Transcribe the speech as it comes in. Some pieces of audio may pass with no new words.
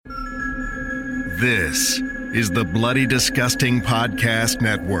This is the Bloody Disgusting Podcast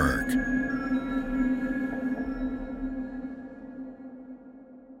Network.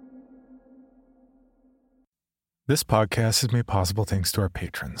 This podcast is made possible thanks to our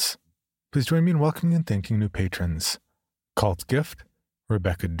patrons. Please join me in welcoming and thanking new patrons. Cult Gift,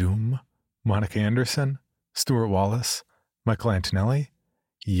 Rebecca Doom, Monica Anderson, Stuart Wallace, Michael Antonelli,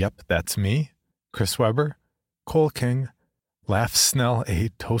 Yep, That's Me, Chris Weber, Cole King, Laugh Snell A.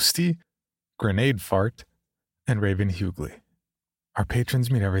 Toasty, Grenade Fart, and Raven Hughley. Our patrons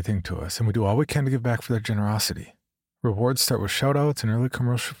mean everything to us, and we do all we can to give back for their generosity. Rewards start with shoutouts and early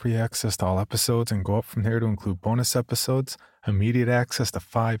commercial-free access to all episodes and go up from there to include bonus episodes, immediate access to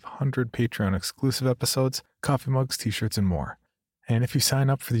 500 Patreon-exclusive episodes, coffee mugs, t-shirts, and more. And if you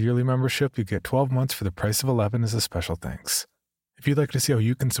sign up for the yearly membership, you get 12 months for the price of 11 as a special thanks. If you'd like to see how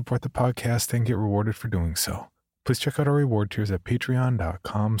you can support the podcast and get rewarded for doing so, please check out our reward tiers at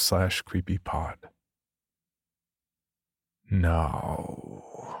patreon.com/creepypod.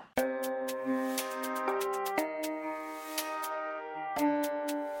 Now...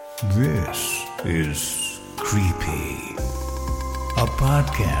 This is Creepy, a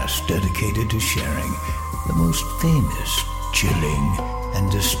podcast dedicated to sharing the most famous, chilling,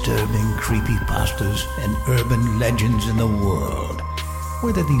 and disturbing creepypastas and urban legends in the world.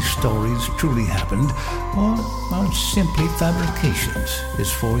 Whether these stories truly happened or are simply fabrications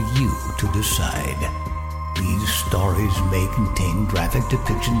is for you to decide. These stories may contain graphic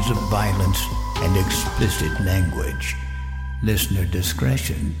depictions of violence and explicit language. Listener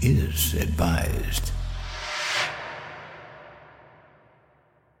discretion is advised.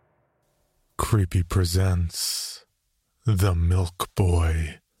 Creepy presents The Milk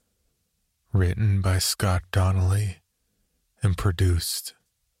Boy, written by Scott Donnelly and produced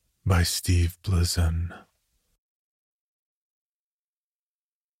by Steve Blizin.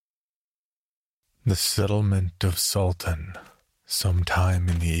 The settlement of Sultan, sometime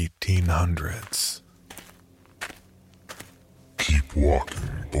in the 1800s. Keep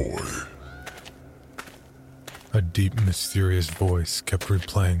walking, boy. A deep, mysterious voice kept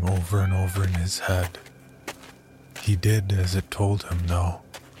replaying over and over in his head. He did as it told him, though,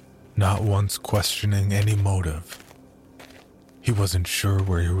 not once questioning any motive. He wasn't sure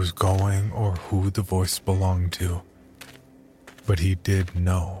where he was going or who the voice belonged to, but he did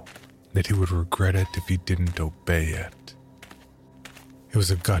know that he would regret it if he didn't obey it. It was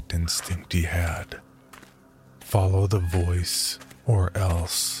a gut instinct he had. Follow the voice, or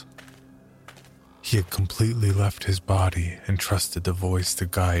else. He had completely left his body and trusted the voice to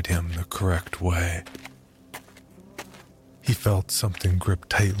guide him the correct way. He felt something grip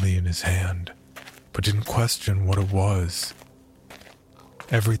tightly in his hand, but didn't question what it was.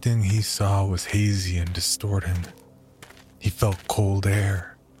 Everything he saw was hazy and distorting. He felt cold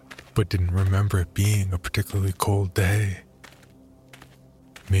air, but didn't remember it being a particularly cold day.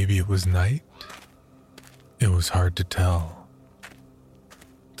 Maybe it was night? It was hard to tell.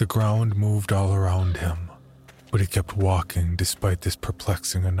 The ground moved all around him, but he kept walking despite this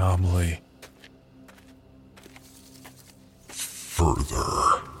perplexing anomaly.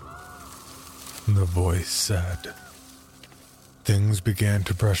 Further, The voice said. Things began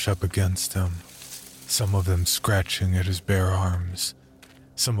to brush up against him, some of them scratching at his bare arms,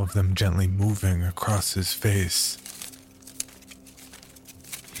 some of them gently moving across his face.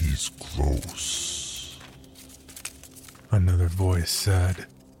 he's close. Another voice said.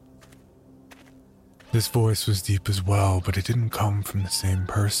 This voice was deep as well, but it didn't come from the same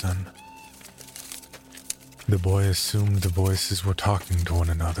person. The boy assumed the voices were talking to one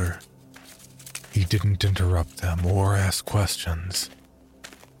another. He didn't interrupt them or ask questions.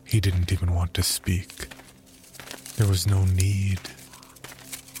 He didn't even want to speak. There was no need.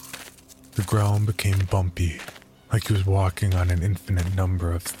 The ground became bumpy, like he was walking on an infinite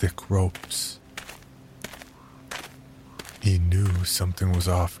number of thick ropes. He knew something was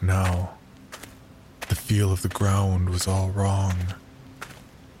off now. The feel of the ground was all wrong.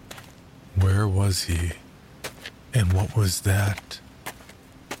 Where was he? And what was that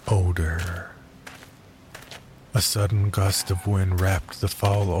odor? A sudden gust of wind wrapped the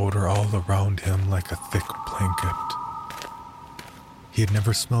foul odor all around him like a thick blanket. He had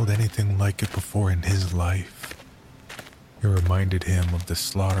never smelled anything like it before in his life. It reminded him of the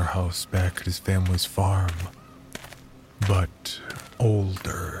slaughterhouse back at his family's farm. But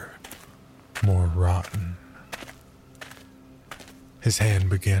older, more rotten. His hand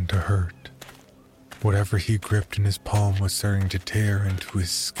began to hurt. Whatever he gripped in his palm was starting to tear into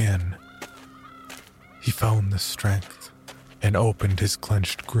his skin. He found the strength and opened his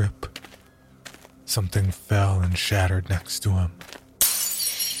clenched grip. Something fell and shattered next to him.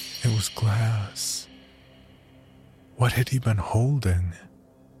 It was was glass. What had he been holding?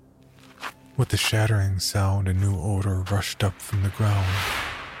 With the shattering sound, a new odor rushed up from the ground.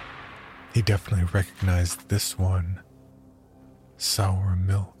 He definitely recognized this one. Sour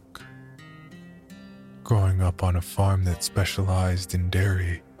milk. Growing up on a farm that specialized in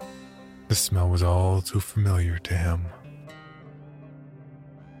dairy, the smell was all too familiar to him.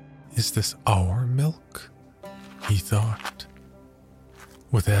 Is this our milk? He thought.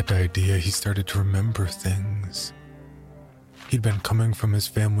 With that idea, he started to remember things. He'd been coming from his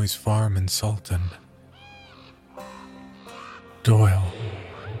family's farm in Sultan. Doyle,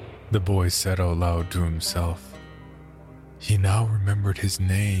 the boy said out loud to himself. He now remembered his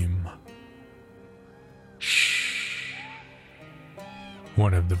name. Shh.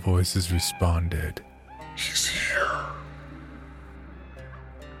 One of the voices responded. He's here.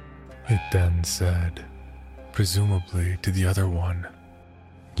 It then said, presumably to the other one.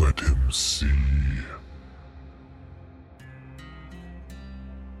 Let him see.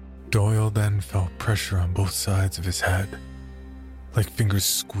 Doyle then felt pressure on both sides of his head, like fingers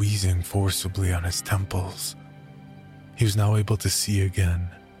squeezing forcibly on his temples. He was now able to see again,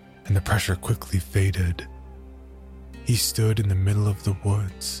 and the pressure quickly faded. He stood in the middle of the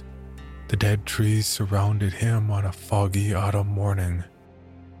woods. The dead trees surrounded him on a foggy autumn morning.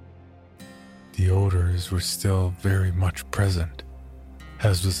 The odors were still very much present,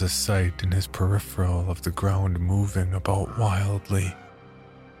 as was the sight in his peripheral of the ground moving about wildly.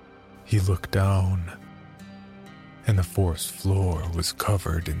 He looked down, and the forest floor was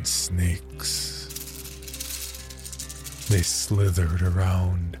covered in snakes. They slithered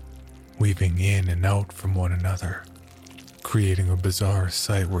around, weaving in and out from one another, creating a bizarre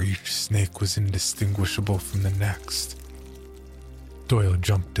sight where each snake was indistinguishable from the next. Doyle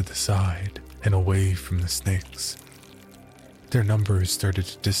jumped to the side and away from the snakes. Their numbers started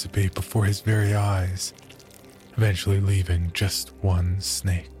to dissipate before his very eyes, eventually leaving just one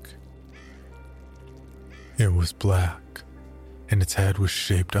snake. It was black, and its head was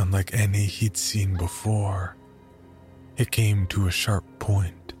shaped unlike any he'd seen before. It came to a sharp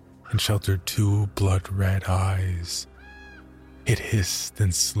point and sheltered two blood-red eyes. It hissed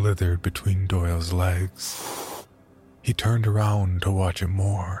and slithered between Doyle's legs. He turned around to watch it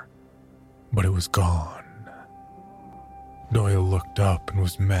more, but it was gone. Doyle looked up and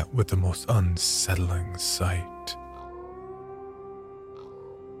was met with the most unsettling sight.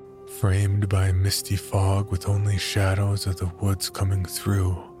 Framed by a misty fog with only shadows of the woods coming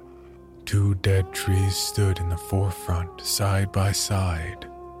through, two dead trees stood in the forefront side by side.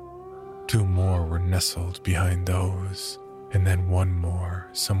 Two more were nestled behind those, and then one more,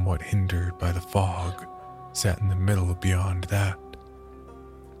 somewhat hindered by the fog, sat in the middle beyond that.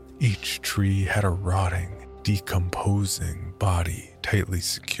 Each tree had a rotting, decomposing body tightly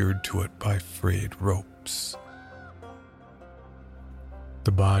secured to it by frayed ropes.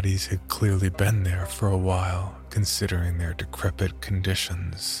 The bodies had clearly been there for a while, considering their decrepit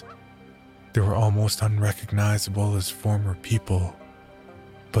conditions. They were almost unrecognizable as former people,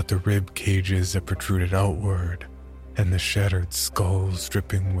 but the rib cages that protruded outward and the shattered skulls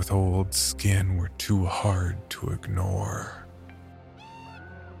dripping with old skin were too hard to ignore.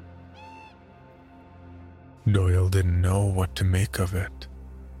 Doyle didn't know what to make of it.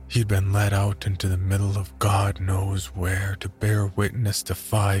 He'd been led out into the middle of God knows where to bear witness to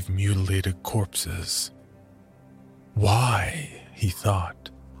 5 mutilated corpses. Why, he thought.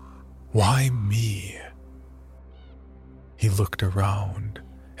 Why me? He looked around,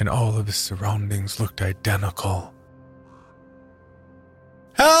 and all of his surroundings looked identical.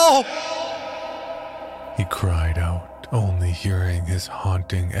 Help! He cried out, only hearing his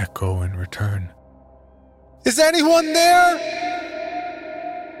haunting echo in return. Is anyone there?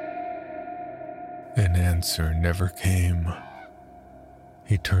 An answer never came.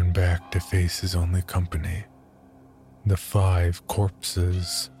 He turned back to face his only company, the 5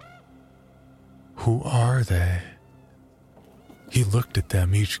 corpses. Who are they? He looked at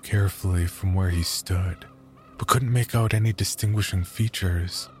them each carefully from where he stood, but couldn't make out any distinguishing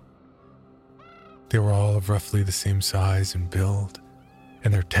features. They were all of roughly the same size and build,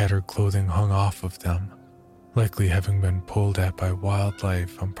 and their tattered clothing hung off of them, likely having been pulled at by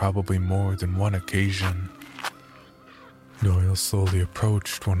wildlife on probably more than one occasion. Doyle slowly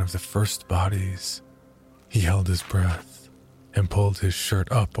approached one of the first bodies. He held his breath and pulled his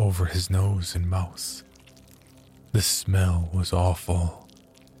shirt up over his nose and mouth. The smell was awful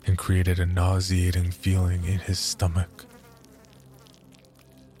and created a nauseating feeling in his stomach.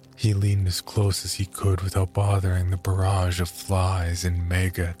 He leaned as close as he could without bothering the barrage of flies and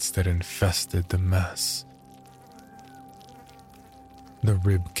maggots that infested the mess. The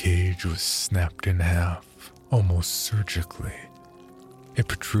rib cage was snapped in half, almost surgically. It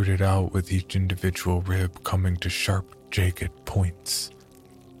protruded out with each individual rib coming to sharp, jagged points.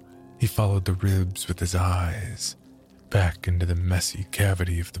 He followed the ribs with his eyes, back into the messy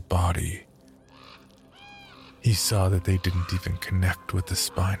cavity of the body. He saw that they didn't even connect with the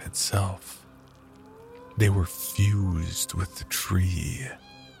spine itself. They were fused with the tree.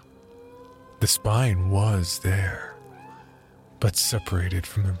 The spine was there, but separated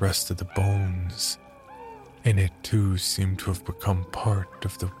from the rest of the bones, and it too seemed to have become part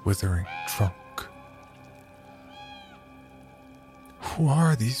of the withering trunk. Who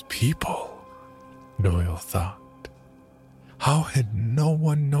are these people? Doyle thought. How had no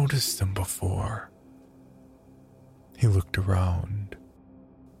one noticed them before? He looked around,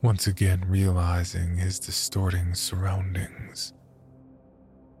 once again realizing his distorting surroundings.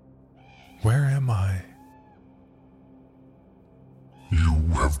 Where am I? You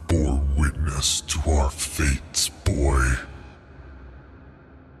have bore witness to our fates, boy.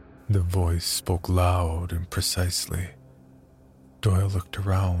 The voice spoke loud and precisely. Doyle looked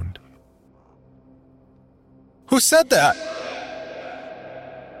around. Who said that?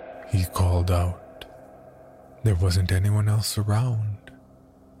 He called out. There wasn't anyone else around.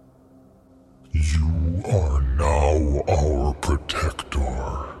 You are now our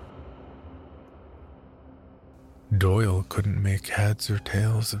protector. Doyle couldn't make heads or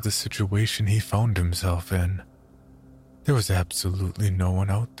tails of the situation he found himself in. There was absolutely no one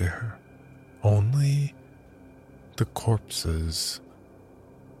out there. Only the corpses.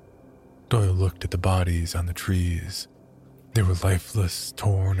 Doyle looked at the bodies on the trees. They were lifeless,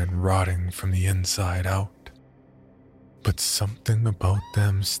 torn and rotting from the inside out. But something about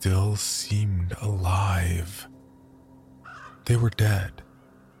them still seemed alive. They were dead,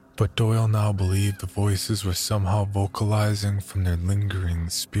 but Doyle now believed the voices were somehow vocalizing from their lingering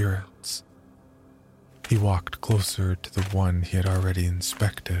spirits. He walked closer to the one he had already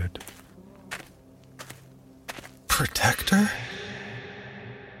inspected. Protector?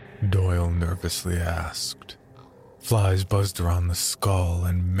 Doyle nervously asked. Flies buzzed around the skull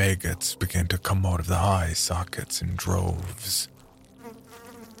and maggots began to come out of the eye sockets in droves.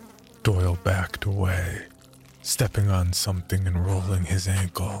 Doyle backed away, stepping on something and rolling his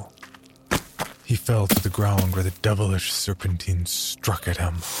ankle. He fell to the ground where the devilish serpentine struck at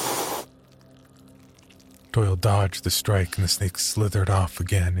him. Doyle dodged the strike and the snake slithered off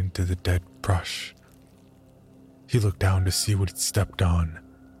again into the dead brush. He looked down to see what he'd stepped on,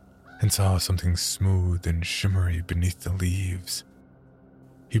 and saw something smooth and shimmery beneath the leaves.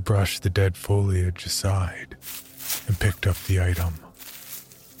 He brushed the dead foliage aside and picked up the item.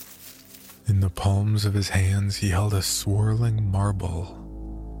 In the palms of his hands, he held a swirling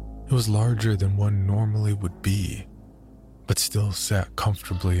marble. It was larger than one normally would be, but still sat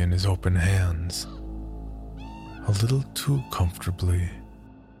comfortably in his open hands. A little too comfortably.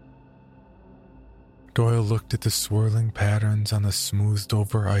 Doyle looked at the swirling patterns on the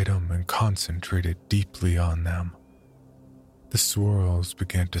smoothed-over item and concentrated deeply on them. The swirls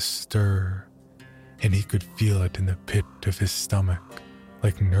began to stir, and he could feel it in the pit of his stomach,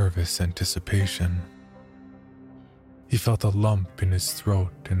 like nervous anticipation. He felt a lump in his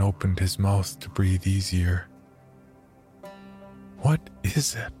throat and opened his mouth to breathe easier. What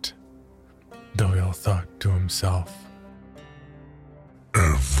is it? Doyle thought to himself.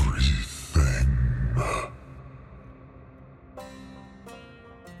 Everything.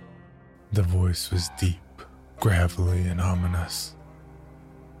 The voice was deep, gravelly, and ominous.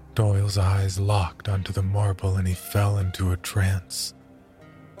 Doyle's eyes locked onto the marble and he fell into a trance,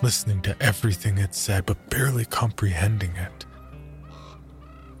 listening to everything it said but barely comprehending it.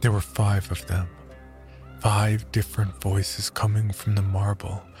 There were 5 of them, 5 different voices coming from the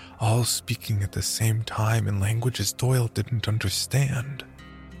marble, all speaking at the same time in languages Doyle didn't understand.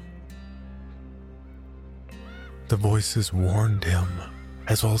 The voices warned him,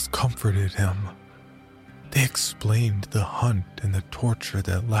 as well as comforted him. They explained the hunt and the torture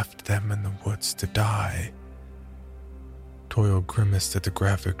that left them in the woods to die. Doyle grimaced at the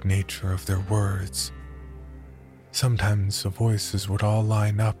graphic nature of their words. Sometimes the voices would all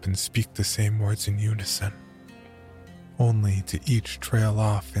line up and speak the same words in unison, only to each trail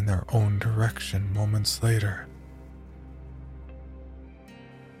off in their own direction moments later.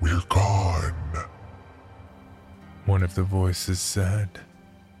 We're gone, one of the voices said.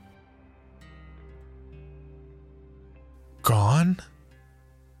 Gone?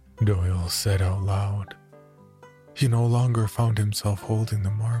 Doyle said out loud. He no longer found himself holding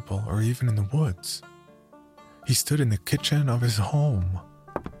the marble or even in the woods. He stood in the kitchen of his home.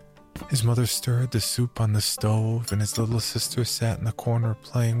 His mother stirred the soup on the stove, and his little sister sat in the corner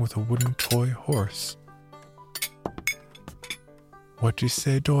playing with a wooden toy horse. "What'd you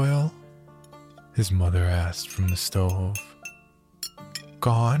say, Doyle?" his mother asked from the stove.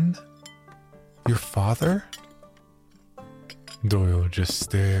 "Gone? Your father?" Doyle just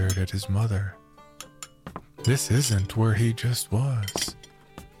stared at his mother. This isn't where he just was.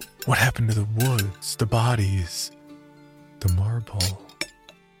 What happened to the woods, the bodies, the marble?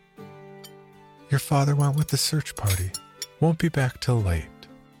 "Your father went with the search party. Won't be back till late."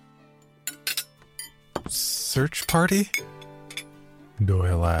 "Search party?"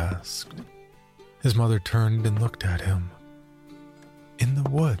 Doyle asked. His mother turned and looked at him. "In the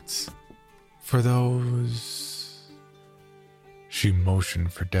woods. For those..." She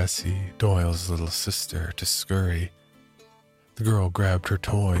motioned for Desi, Doyle's little sister, to scurry. The girl grabbed her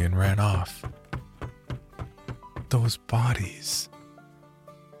toy and ran off. "Those bodies,"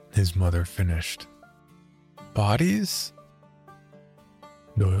 his mother finished. "Bodies?"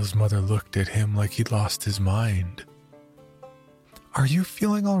 Doyle's mother looked at him like he'd lost his mind. "Are you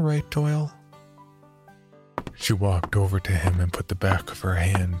feeling all right, Doyle?" She walked over to him and put the back of her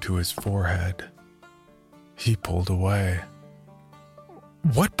hand to his forehead. He pulled away.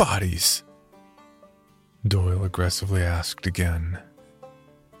 "What bodies?" Doyle aggressively asked again.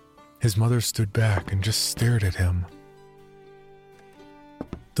 His mother stood back and just stared at him.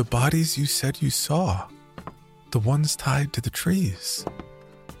 "The bodies you said you saw. The ones tied to the trees."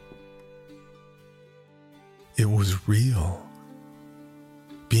 It was real.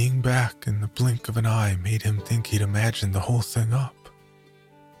 Being back in the blink of an eye made him think he'd imagined the whole thing up.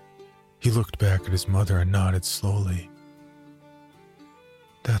 He looked back at his mother and nodded slowly.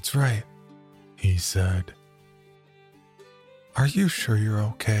 "That's right," he said. "Are you sure you're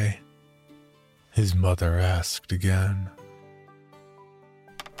okay?" his mother asked again.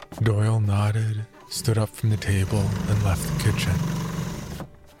 Doyle nodded, stood up from the table, and left the kitchen.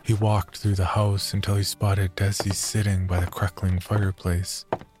 He walked through the house until he spotted Desi sitting by the crackling fireplace.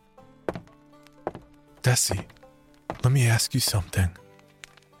 "Desi, let me ask you something."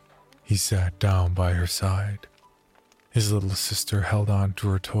 He sat down by her side. His little sister held on to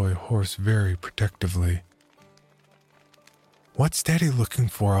her toy horse very protectively. "What's Daddy looking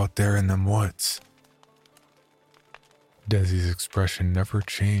for out there in them woods?" Desi's expression never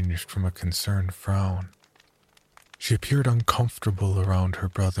changed from a concerned frown. She appeared uncomfortable around her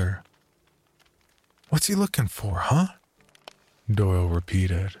brother. "What's he looking for, huh?" Doyle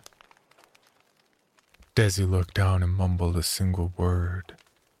repeated. Desi looked down and mumbled a single word.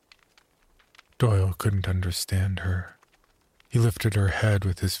 Doyle couldn't understand her. He lifted her head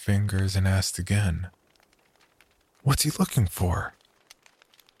with his fingers and asked again, "What's he looking for?"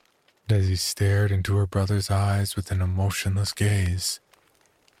 Desi stared into her brother's eyes with an emotionless gaze.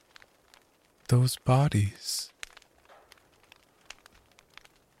 "Those bodies."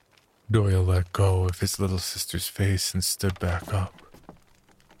 Doyle let go of his little sister's face and stood back up.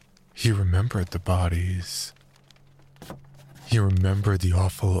 He remembered the bodies. He remembered the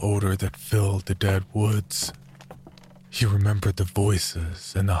awful odor that filled the dead woods. He remembered the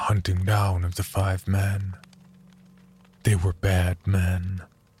voices and the hunting down of the 5 men. They were bad men,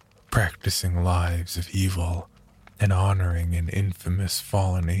 practicing lives of evil and honoring an infamous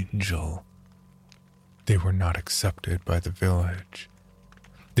fallen angel. They were not accepted by the village.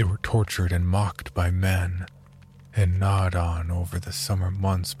 They were tortured and mocked by men, and gnawed on over the summer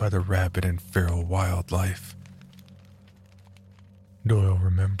months by the rabid and feral wildlife. Doyle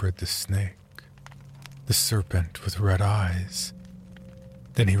remembered the snake, the serpent with red eyes.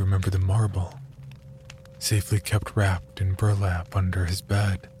 Then he remembered the marble, safely kept wrapped in burlap under his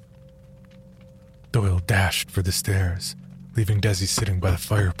bed. Doyle dashed for the stairs, leaving Desi sitting by the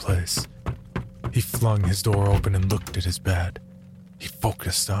fireplace. He flung his door open and looked at his bed. He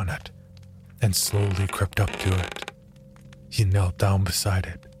focused on it, and slowly crept up to it. He knelt down beside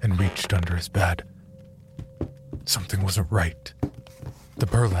it and reached under his bed. Something wasn't right. The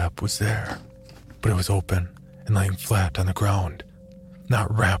burlap was there, but it was open and laying flat on the ground,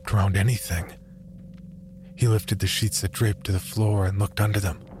 not wrapped around anything. He lifted the sheets that draped to the floor and looked under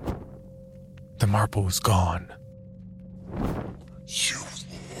them. The marble was gone. You've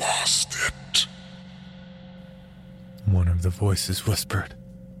lost it. One of the voices whispered.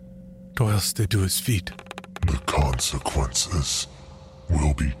 Doyle stood to his feet. The consequences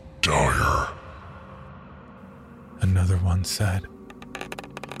will be dire. Another one said.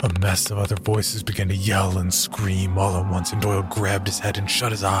 A mess of other voices began to yell and scream all at once, and Doyle grabbed his head and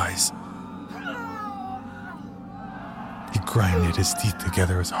shut his eyes. He grinded his teeth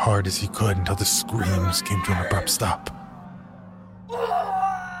together as hard as he could until the screams came to an abrupt stop.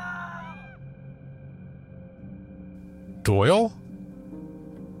 Doyle?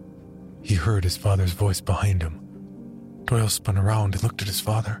 He heard his father's voice behind him. Doyle spun around and looked at his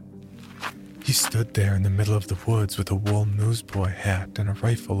father. He stood there in the middle of the woods with a wool newsboy hat and a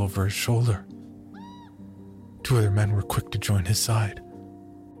rifle over his shoulder. 2 other men were quick to join his side.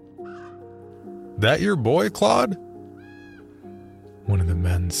 "That your boy, Claude?" one of the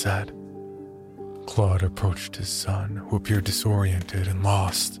men said. Claude approached his son, who appeared disoriented and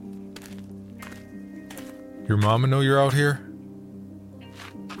lost. "Your mama know you're out here?"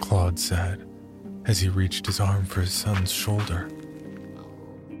 Claude said, as he reached his arm for his son's shoulder.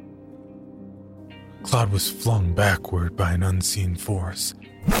 Claude was flung backward by an unseen force.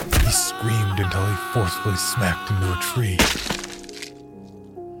 He screamed until he forcefully smacked into a tree.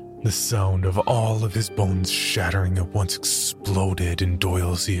 The sound of all of his bones shattering at once exploded in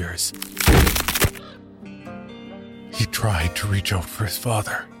Doyle's ears. He tried to reach out for his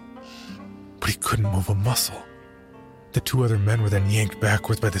father, but he couldn't move a muscle. The 2 other men were then yanked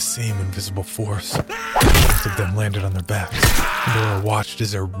backwards by the same invisible force. Both of them landed on their backs, and Doyle watched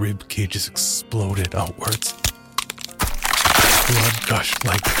as their rib cages exploded outwards. Blood gushed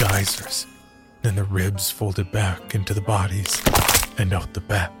like geysers, then the ribs folded back into the bodies and out the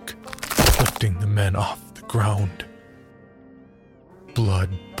back, lifting the men off the ground. Blood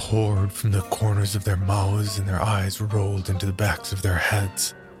poured from the corners of their mouths and their eyes rolled into the backs of their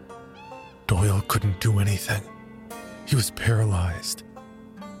heads. Doyle couldn't do anything. He was paralyzed.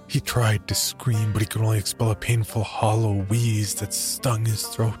 He tried to scream, but he could only expel a painful hollow wheeze that stung his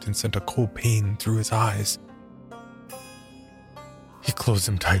throat and sent a cold pain through his eyes. He closed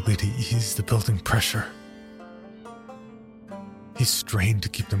them tightly to ease the building pressure. He strained to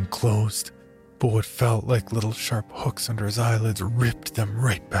keep them closed, but what felt like little sharp hooks under his eyelids ripped them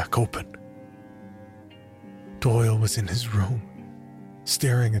right back open. Doyle was in his room,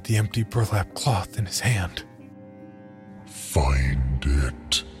 staring at the empty burlap cloth in his hand. "Find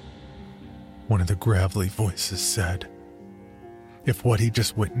it," one of the gravelly voices said. If what he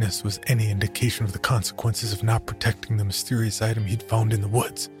just witnessed was any indication of the consequences of not protecting the mysterious item he'd found in the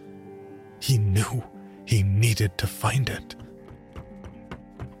woods, he knew he needed to find it.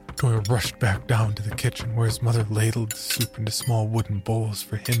 Doyle rushed back down to the kitchen where his mother ladled the soup into small wooden bowls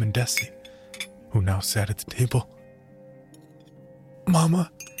for him and Desi, who now sat at the table.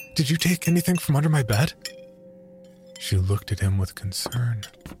 "Mama, did you take anything from under my bed?" She looked at him with concern.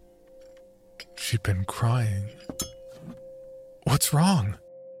 She'd been crying. "What's wrong?"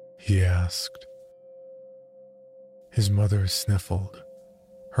 he asked. His mother sniffled.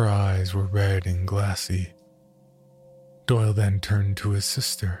 Her eyes were red and glassy. Doyle then turned to his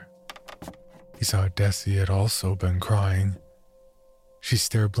sister. He saw Desi had also been crying. She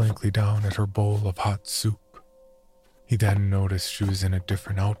stared blankly down at her bowl of hot soup. He then noticed she was in a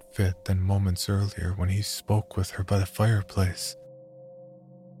different outfit than moments earlier when he spoke with her by the fireplace.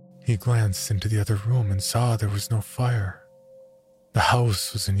 He glanced into the other room and saw there was no fire. The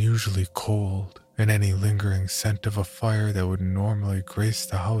house was unusually cold, and any lingering scent of a fire that would normally grace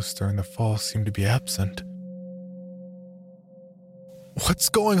the house during the fall seemed to be absent. "What's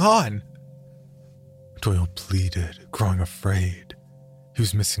going on?" Doyle pleaded, growing afraid. He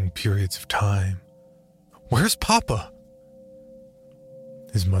was missing periods of time. "Where's Papa?"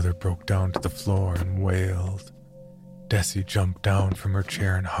 His mother broke down to the floor and wailed. Desi jumped down from her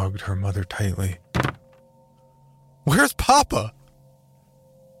chair and hugged her mother tightly. "Where's Papa?"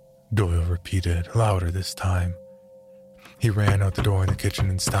 Doyle repeated, louder this time. He ran out the door in the kitchen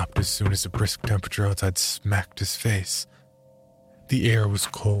and stopped as soon as the brisk temperature outside smacked his face. The air was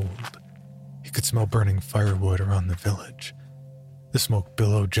cold. He could smell burning firewood around the village. The smoke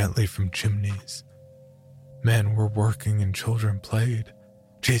billowed gently from chimneys. Men were working and children played,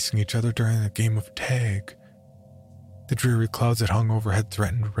 chasing each other during a game of tag. The dreary clouds that hung overhead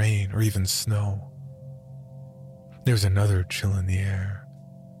threatened rain or even snow. There was another chill in the air,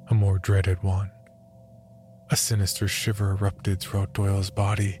 a more dreaded one. A sinister shiver erupted throughout Doyle's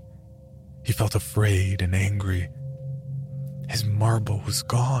body. He felt afraid and angry. His marble was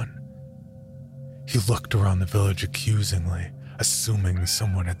gone. He looked around the village accusingly, assuming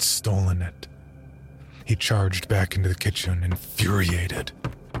someone had stolen it. He charged back into the kitchen, infuriated.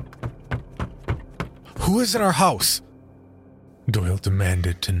 "Who is in our house?" Doyle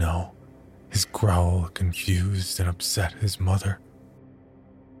demanded to know. His growl confused and upset his mother.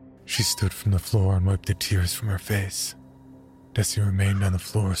 She stood from the floor and wiped the tears from her face. Desi remained on the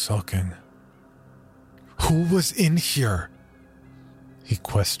floor sulking. "Who was in here?" he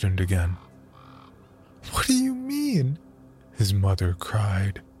questioned again. "What do you mean?" his mother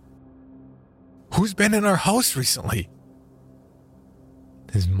cried. "Who's been in our house recently?"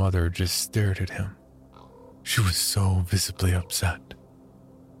 His mother just stared at him. She was so visibly upset.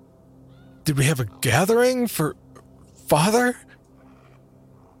 "Did we have a gathering for Father?"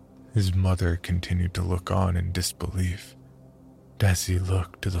 His mother continued to look on in disbelief. Desi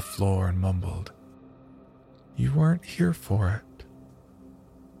looked to the floor and mumbled, "You weren't here for it."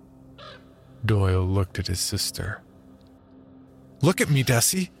 Doyle looked at his sister. "Look at me,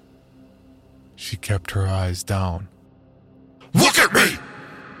 Desi." She kept her eyes down. Look at me!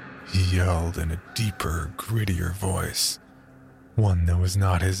 He yelled in a deeper, grittier voice, one that was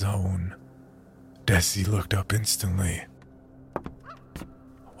not his own. Desi looked up instantly.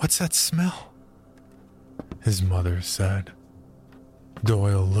 "What's that smell?" his mother said.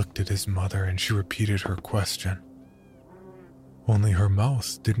 Doyle looked at his mother and she repeated her question. Only her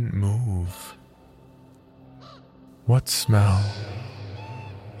mouth didn't move. "What smell?"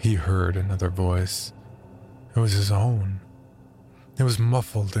 He heard another voice. It was his own. It was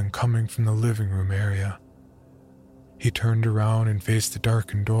muffled and coming from the living room area. He turned around and faced the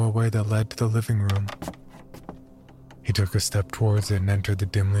darkened doorway that led to the living room. He took a step towards it and entered the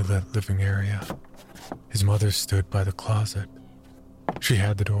dimly lit living area. His mother stood by the closet. She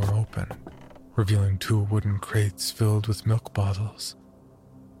had the door open, revealing 2 wooden crates filled with milk bottles.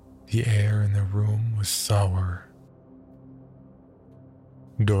 The air in the room was sour.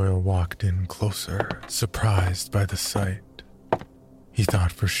 Doyle walked in closer, surprised by the sight. He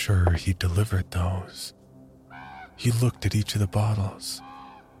thought for sure he'd delivered those. He looked at each of the bottles.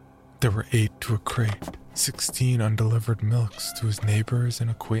 There were 8 to a crate, 16 undelivered milks to his neighbors and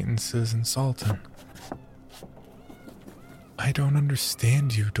acquaintances in Salton. "I don't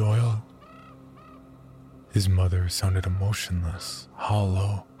understand you, Doyle." His mother sounded emotionless,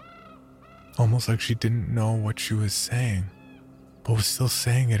 hollow, almost like she didn't know what she was saying, but was still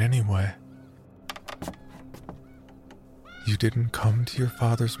saying it anyway. "You didn't come to your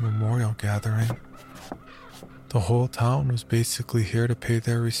father's memorial gathering. The whole town was basically here to pay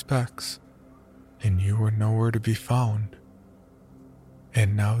their respects, and you were nowhere to be found.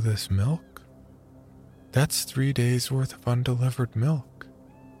 And now this milk? That's 3 days worth of undelivered milk.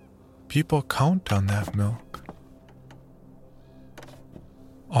 People count on that milk."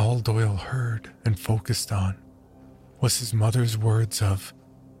 All Doyle heard and focused on was his mother's words of,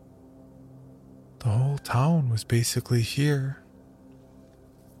 "The whole town was basically here."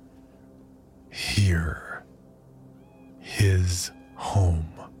 Here. His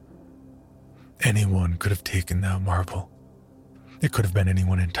home. Anyone could have taken that marble. It could have been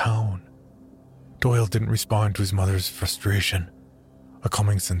anyone in town. Doyle didn't respond to his mother's frustration. A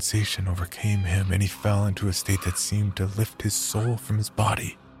calming sensation overcame him, and he fell into a state that seemed to lift his soul from his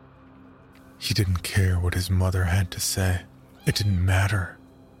body. He didn't care what his mother had to say. It didn't matter.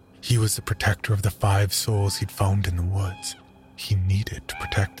 He was the protector of the 5 souls he'd found in the woods. He needed to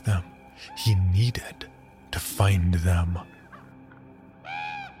protect them. He needed to find them.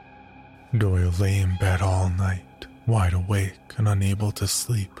 Doyle lay in bed all night, wide awake and unable to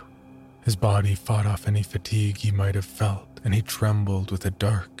sleep. His body fought off any fatigue he might have felt, and he trembled with a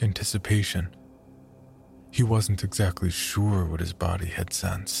dark anticipation. He wasn't exactly sure what his body had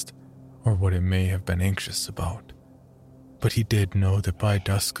sensed, or what it may have been anxious about, but he did know that by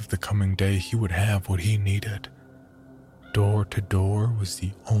dusk of the coming day he would have what he needed. Door to door was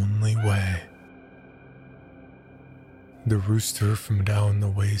the only way. The rooster from down the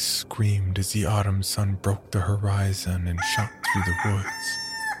way screamed as the autumn sun broke the horizon and shot through the woods,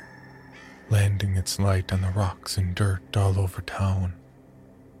 landing its light on the rocks and dirt all over town.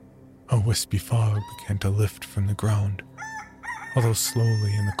 A wispy fog began to lift from the ground, although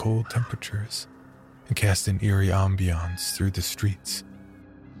slowly in the cold temperatures, and cast an eerie ambiance through the streets.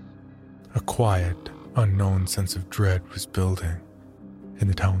 A quiet, unknown sense of dread was building, and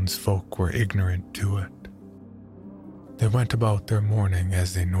the townsfolk were ignorant to it. They went about their morning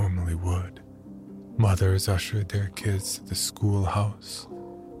as they normally would. Mothers ushered their kids to the schoolhouse.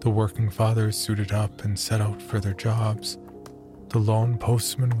 The working fathers suited up and set out for their jobs. The lone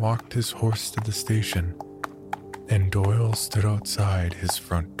postman walked his horse to the station, and Doyle stood outside his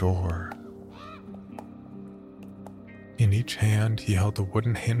front door. In each hand he held the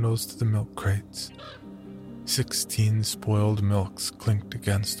wooden handles to the milk crates. 16 spoiled milks clinked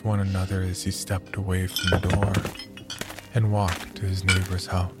against one another as he stepped away from the door and walked to his neighbor's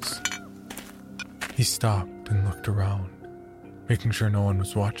house. He stopped and looked around, making sure no one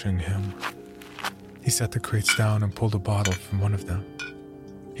was watching him. He set the crates down and pulled a bottle from one of them.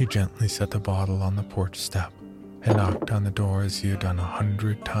 He gently set the bottle on the porch step and knocked on the door as he had done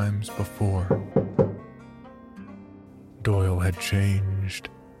 100 times before. Doyle had changed.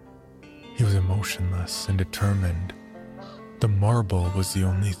 He was emotionless and determined. The marble was the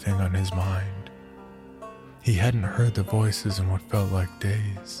only thing on his mind. He hadn't heard the voices in what felt like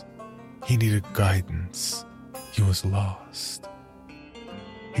days. He needed guidance. He was lost.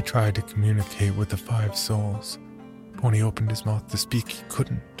 He tried to communicate with the 5 souls, but when he opened his mouth to speak, he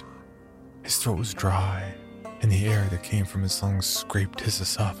couldn't. His throat was dry, and the air that came from his lungs scraped his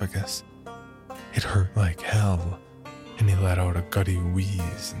esophagus. It hurt like hell, and he let out a gutty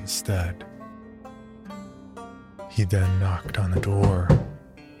wheeze instead. He then knocked on the door.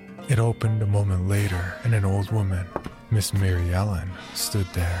 It opened a moment later, and an old woman, Miss Mary Ellen, stood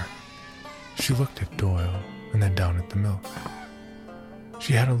there. She looked at Doyle and then down at the milk.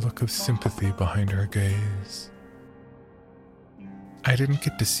 She had a look of sympathy behind her gaze. "I didn't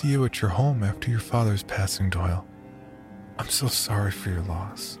get to see you at your home after your father's passing, Doyle. I'm so sorry for your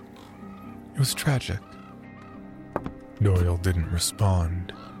loss. It was tragic." Doyle didn't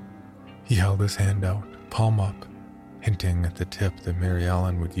respond. He held his hand out, palm up, hinting at the tip that Mary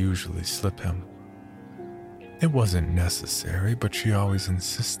Ellen would usually slip him. It wasn't necessary, but she always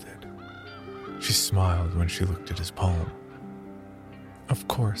insisted. She smiled when she looked at his palm. "Of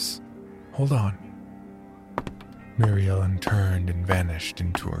course. Hold on." Mary Ellen turned and vanished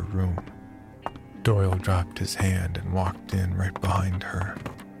into her room. Doyle dropped his hand and walked in right behind her.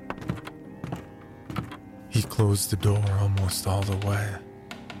 He closed the door almost all the way,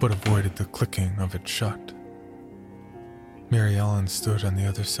 but avoided the clicking of it shut. Mary Ellen stood on the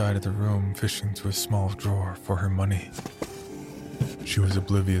other side of the room, fishing through a small drawer for her money. She was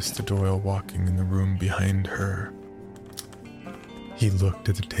oblivious to Doyle walking in the room behind her. He looked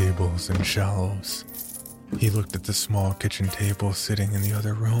at the tables and shelves. He looked at the small kitchen table sitting in the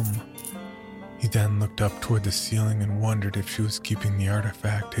other room. He then looked up toward the ceiling and wondered if she was keeping the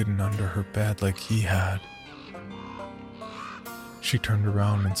artifact hidden under her bed like he had. She turned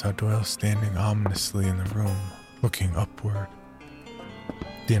around and saw Doyle standing ominously in the room, looking upward.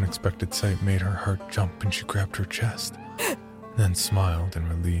 The unexpected sight made her heart jump and she grabbed her chest, then smiled in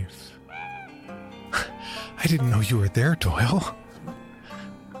relief. "I didn't know you were there, Doyle."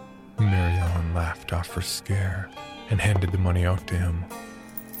 Mary Ellen laughed off her scare and handed the money out to him.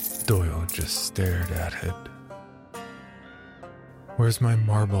 Doyle just stared at it. "Where's my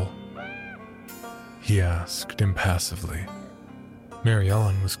marble?" he asked impassively. Mary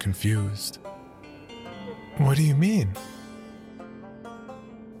Ellen was confused. "What do you mean?"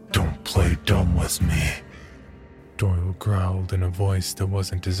 "Don't play dumb with me," Doyle growled in a voice that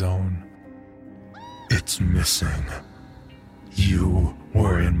wasn't his own. "It's missing. You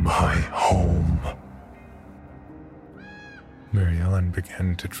were in my home." Mary Ellen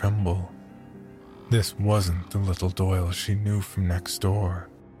began to tremble. This wasn't the little Doyle she knew from next door.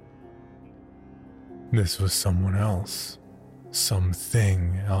 This was someone else.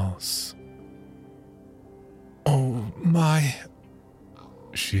 Something else. "Oh, my..."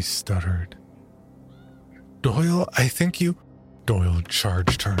 she stuttered. "Doyle, I think you..." Doyle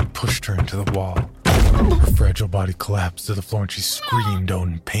charged her and pushed her into the wall. Her fragile body collapsed to the floor and she screamed out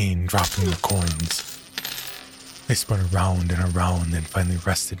in pain, dropping the coins. They spun around and around, then finally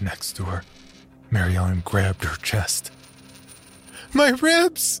rested next to her. Mary Ellen grabbed her chest. "My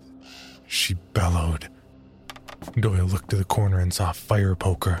ribs!" she bellowed. Doyle looked to the corner and saw a fire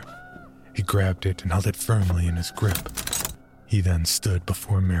poker. He grabbed it and held it firmly in his grip. He then stood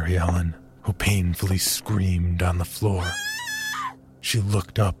before Mary Ellen, who painfully screamed on the floor. She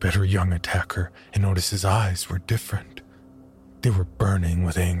looked up at her young attacker and noticed his eyes were different. They were burning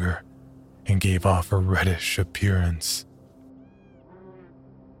with anger and gave off a reddish appearance.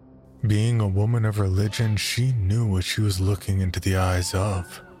 Being a woman of religion, she knew what she was looking into the eyes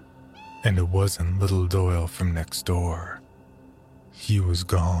of. And it wasn't little Doyle from next door. He was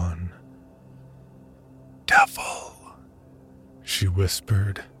gone. "Devil," she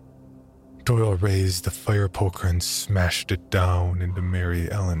whispered. Doyle raised the fire poker and smashed it down into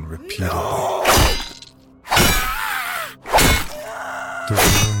Mary Ellen repeatedly. No. The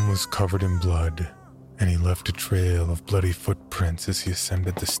room was covered in blood, and he left a trail of bloody footprints as he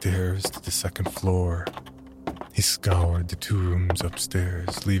ascended the stairs to the second floor. He scoured the 2 rooms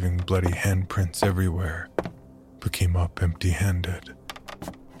upstairs, leaving bloody handprints everywhere, but came up empty-handed.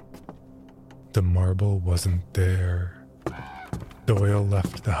 The marble wasn't there. Doyle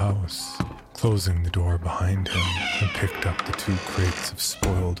left the house, closing the door behind him, and picked up the 2 crates of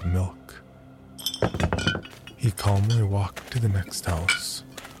spoiled milk. He calmly walked to the next house.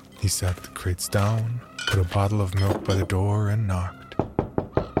 He set the crates down, put a bottle of milk by the door, and knocked.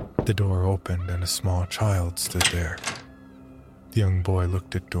 The door opened and a small child stood there. The young boy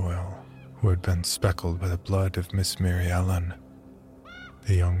looked at Doyle, who had been speckled by the blood of Miss Mary Ellen.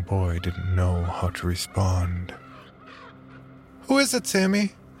 The young boy didn't know how to respond. "Who is it,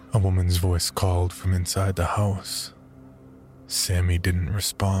 Sammy?" A woman's voice called from inside the house. Sammy didn't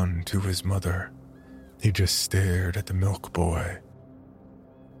respond to his mother. He just stared at the milk boy.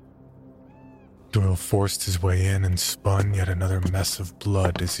 Doyle forced his way in and spun yet another mess of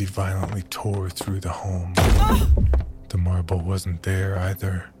blood as he violently tore through the home. The marble wasn't there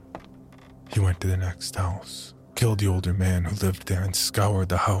either. He went to the next house, killed the older man who lived there, and scoured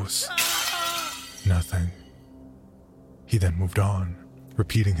the house. Nothing. He then moved on,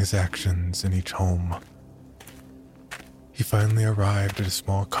 repeating his actions in each home. He finally arrived at a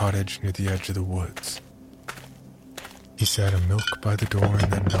small cottage near the edge of the woods. He sat a milk by the door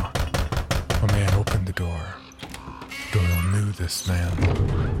and then knocked. A man opened the door. Doyle knew this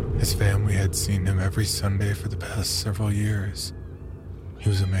man. His family had seen him every Sunday for the past several years. He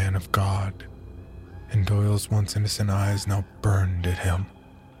was a man of God, and Doyle's once innocent eyes now burned at him.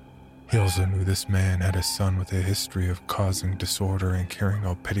 He also knew this man had a son with a history of causing disorder and carrying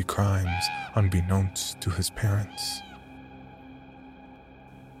out petty crimes unbeknownst to his parents.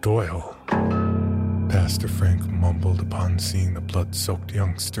 Doyle, Pastor Frank mumbled upon seeing the blood-soaked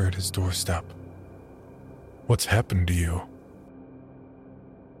youngster at his doorstep. "What's happened to you?"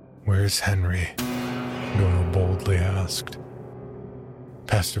 "Where's Henry?" Doyle boldly asked.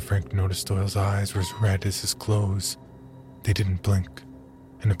 Pastor Frank noticed Doyle's eyes were as red as his clothes. They didn't blink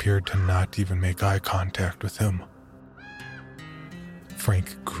and appeared to not even make eye contact with him.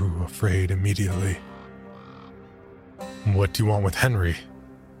 Frank grew afraid immediately. "What do you want with Henry?"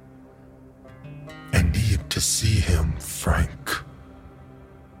 "I need to see him, Frank."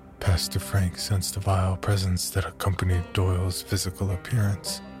 Pastor Frank sensed a vile presence that accompanied Doyle's physical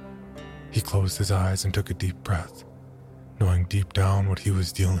appearance. He closed his eyes and took a deep breath, knowing deep down what he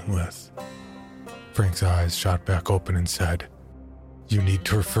was dealing with. Frank's eyes shot back open and said, "You need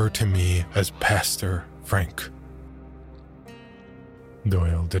to refer to me as Pastor Frank."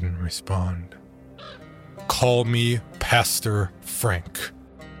 Doyle didn't respond. "Call me Pastor Frank,"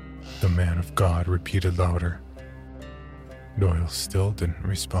 the man of God repeated louder. Doyle still didn't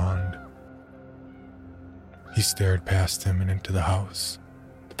respond. He stared past him and into the house.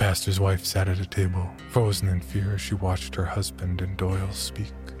 The pastor's wife sat at a table, frozen in fear as she watched her husband and Doyle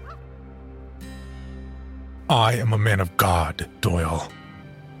speak. "I am a man of God, Doyle,"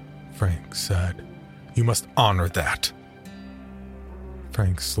 Frank said. "You must honor that."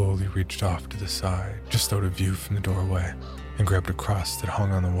 Frank slowly reached off to the side, just out of view from the doorway, and grabbed a cross that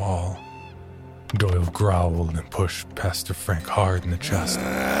hung on the wall. Doyle growled and pushed Pastor Frank hard in the chest.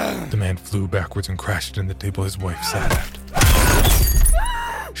 The man flew backwards and crashed into the table his wife sat at.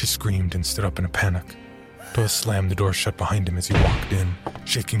 She screamed and stood up in a panic. Doyle slammed the door shut behind him as he walked in,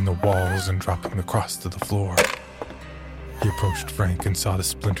 shaking the walls and dropping the cross to the floor. He approached Frank and saw the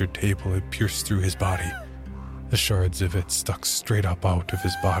splintered table had pierced through his body. The shards of it stuck straight up out of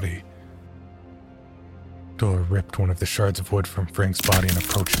his body. Doyle ripped one of the shards of wood from Frank's body and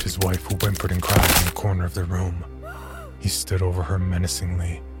approached his wife, who whimpered and cried in the corner of the room. He stood over her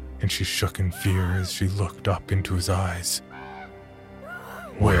menacingly, and she shook in fear as she looked up into his eyes.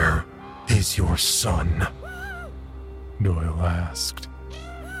 "Where is your son?" Doyle asked.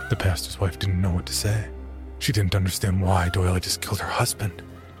 The pastor's wife didn't know what to say. She didn't understand why Doyle had just killed her husband.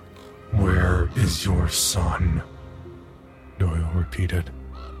 "Where is your son?" Doyle repeated.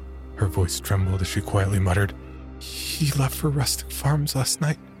 Her voice trembled as she quietly muttered, "He left for Rustic Farms last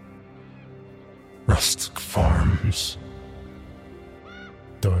night." "Rustic Farms?"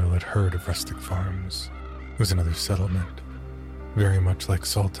 Doyle had heard of Rustic Farms. It was another settlement, very much like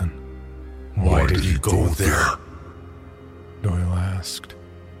Sultan. "Why did he go there?" Doyle asked.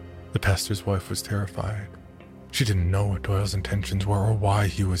 The pastor's wife was terrified. She didn't know what Doyle's intentions were or why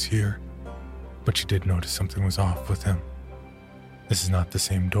he was here, but she did notice something was off with him. This is not the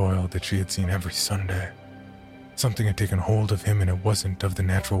same Doyle that she had seen every Sunday. Something had taken hold of him, and it wasn't of the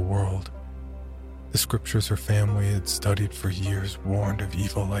natural world. The scriptures her family had studied for years warned of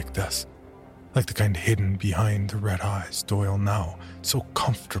evil like this, like the kind hidden behind the red eyes Doyle now so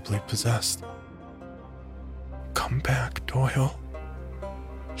comfortably possessed. "Come back, Doyle,"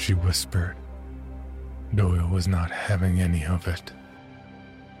 she whispered. Doyle was not having any of it.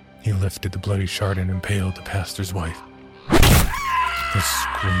 He lifted the bloody shard and impaled the pastor's wife. The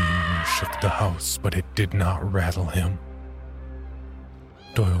scream shook the house, but it did not rattle him.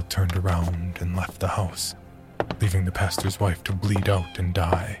 Doyle turned around and left the house, leaving the pastor's wife to bleed out and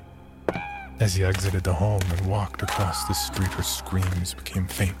die. As he exited the home and walked across the street, her screams became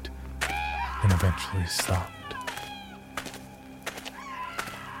faint and eventually stopped.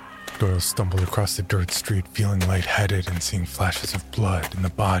 Doyle stumbled across the dirt street, feeling lightheaded and seeing flashes of blood in the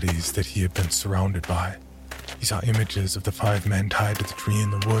bodies that he had been surrounded by. He saw images of the 5 men tied to the tree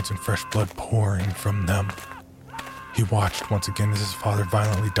in the woods and fresh blood pouring from them. He watched once again as his father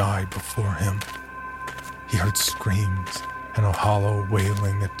violently died before him. He heard screams and a hollow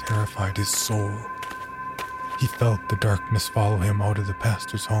wailing that terrified his soul. He felt the darkness follow him out of the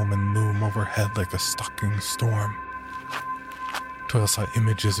pastor's home and loom overhead like a stalking storm. Doyle saw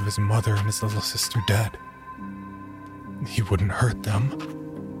images of his mother and his little sister dead. He wouldn't hurt them.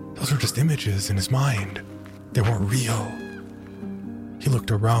 Those were just images in his mind. They weren't real. He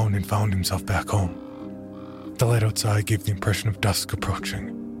looked around and found himself back home. The light outside gave the impression of dusk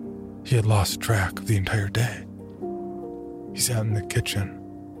approaching. He had lost track of the entire day. He sat in the kitchen,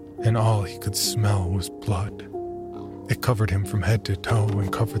 and all he could smell was blood. It covered him from head to toe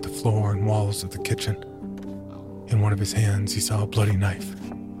and covered the floor and walls of the kitchen. In one of his hands, he saw a bloody knife.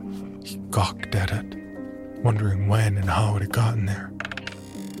 He gawked at it, wondering when and how it had gotten there,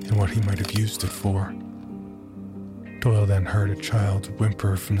 and what he might have used it for. Doyle then heard a child's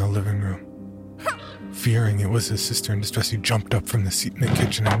whimper from the living room. Fearing it was his sister in distress, he jumped up from the seat in the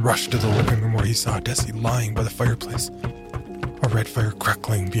kitchen and rushed to the living room where he saw Desi lying by the fireplace, a red fire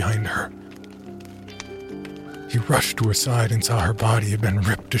crackling behind her. He rushed to her side and saw her body had been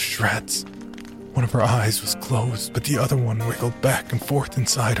ripped to shreds. One of her eyes was closed, but the other one wiggled back and forth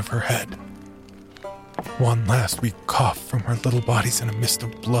inside of her head. One last weak cough from her little body sent a mist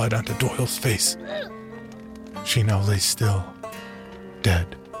of blood onto Doyle's face. She now lay still,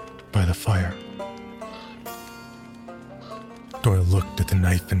 dead by the fire. Doyle looked at the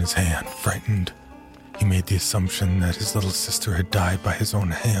knife in his hand, frightened. He made the assumption that his little sister had died by his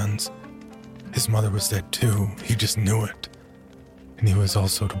own hands. His mother was dead too, he just knew it. And he was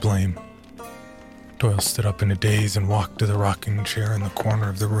also to blame. Doyle stood up in a daze and walked to the rocking chair in the corner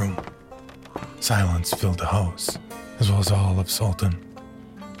of the room. Silence filled the house, as well as all of Sultan.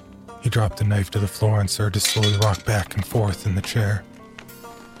 He dropped the knife to the floor and started to slowly rock back and forth in the chair.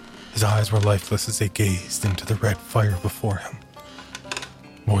 His eyes were lifeless as they gazed into the red fire before him.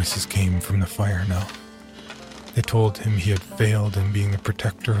 Voices came from the fire now. They told him he had failed in being a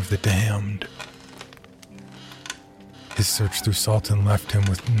protector of the damned. His search through Sultan left him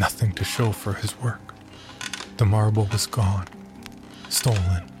with nothing to show for his work. The marble was gone,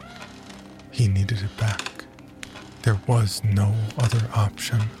 stolen. He needed it back. There was no other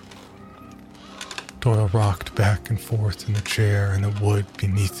option. Doyle rocked back and forth in the chair, and the wood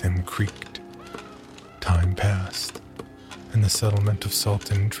beneath him creaked. Time passed, and the settlement of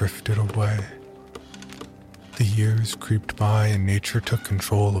Sultan drifted away. The years creeped by, and nature took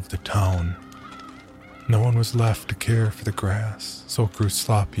control of the town. No one was left to care for the grass, so it grew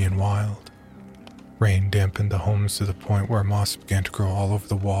sloppy and wild. Rain dampened the homes to the point where moss began to grow all over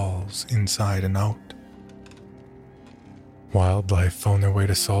the walls, inside and out. Wildlife found their way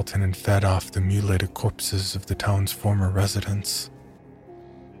to Sultan and fed off the mutilated corpses of the town's former residents.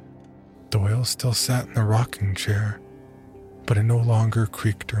 Doyle still sat in the rocking chair, but it no longer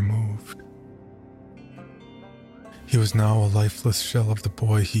creaked or moved. He was now a lifeless shell of the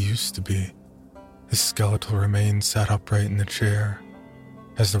boy he used to be. His skeletal remains sat upright in the chair,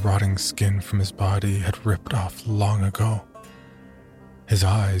 as the rotting skin from his body had ripped off long ago. His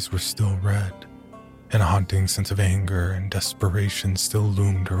eyes were still red, and a haunting sense of anger and desperation still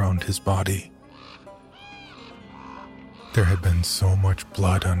loomed around his body. There had been so much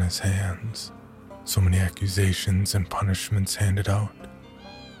blood on his hands, so many accusations and punishments handed out,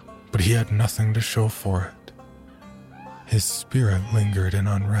 but he had nothing to show for it. His spirit lingered in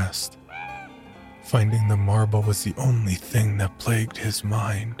unrest. Finding the marble was the only thing that plagued his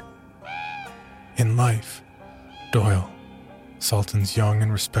mind. In life, Doyle, Sultan's young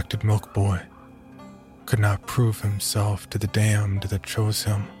and respected milk boy, could not prove himself to the damned that chose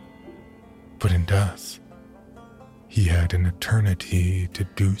him. But in death, he had an eternity to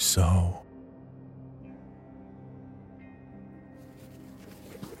do so.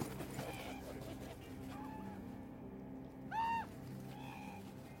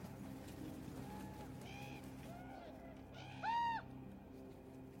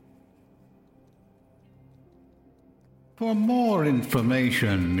 For more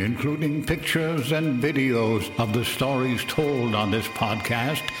information, including pictures and videos of the stories told on this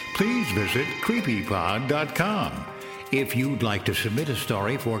podcast, please visit creepypod.com. If you'd like to submit a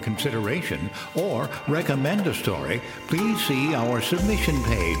story for consideration or recommend a story, please see our submission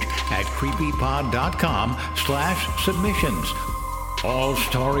page at creepypod.com/submissions. All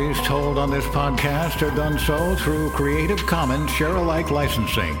stories told on this podcast are done so through Creative Commons Share-alike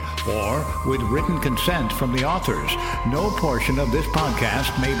licensing or with written consent from the authors. No portion of this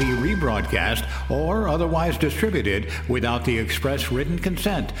podcast may be rebroadcast or otherwise distributed without the express written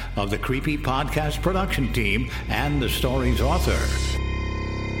consent of the Creepy Podcast production team and the story's author.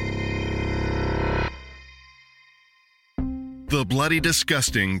 The Bloody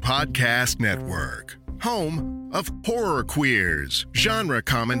Disgusting Podcast Network. Home of Horror Queers, genre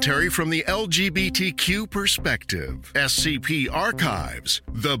commentary from the LGBTQ perspective. SCP Archives,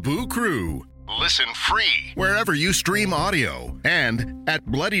 The Boo Crew. Listen free wherever you stream audio and at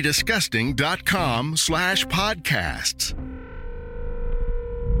bloodydisgusting.com/podcasts.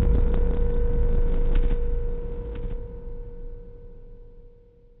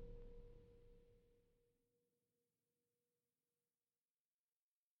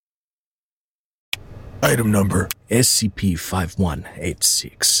 Item number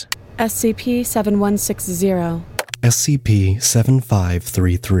SCP-5186. SCP-7160.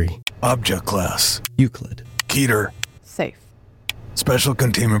 SCP-7533. Object Class Euclid. Keter. Safe. Special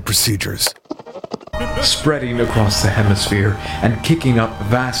Containment Procedures. Spreading across the hemisphere and kicking up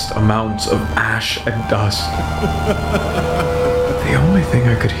vast amounts of ash and dust. The only thing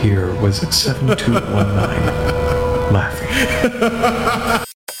I could hear was at 7219 laughing.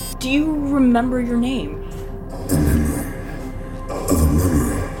 Do you remember your name?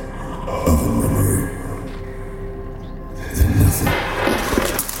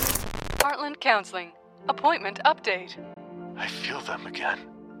 Heartland Counseling. Appointment update. I feel them again.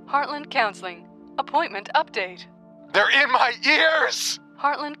 Heartland Counseling. Appointment update. They're in my ears!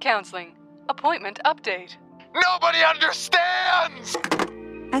 Heartland Counseling. Appointment update. Nobody understands!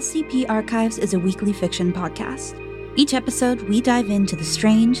 SCP Archives is a weekly fiction podcast. Each episode, we dive into the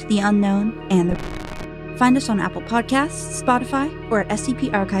strange, the unknown, and the... Find us on Apple Podcasts, Spotify, or at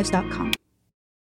scparchives.com.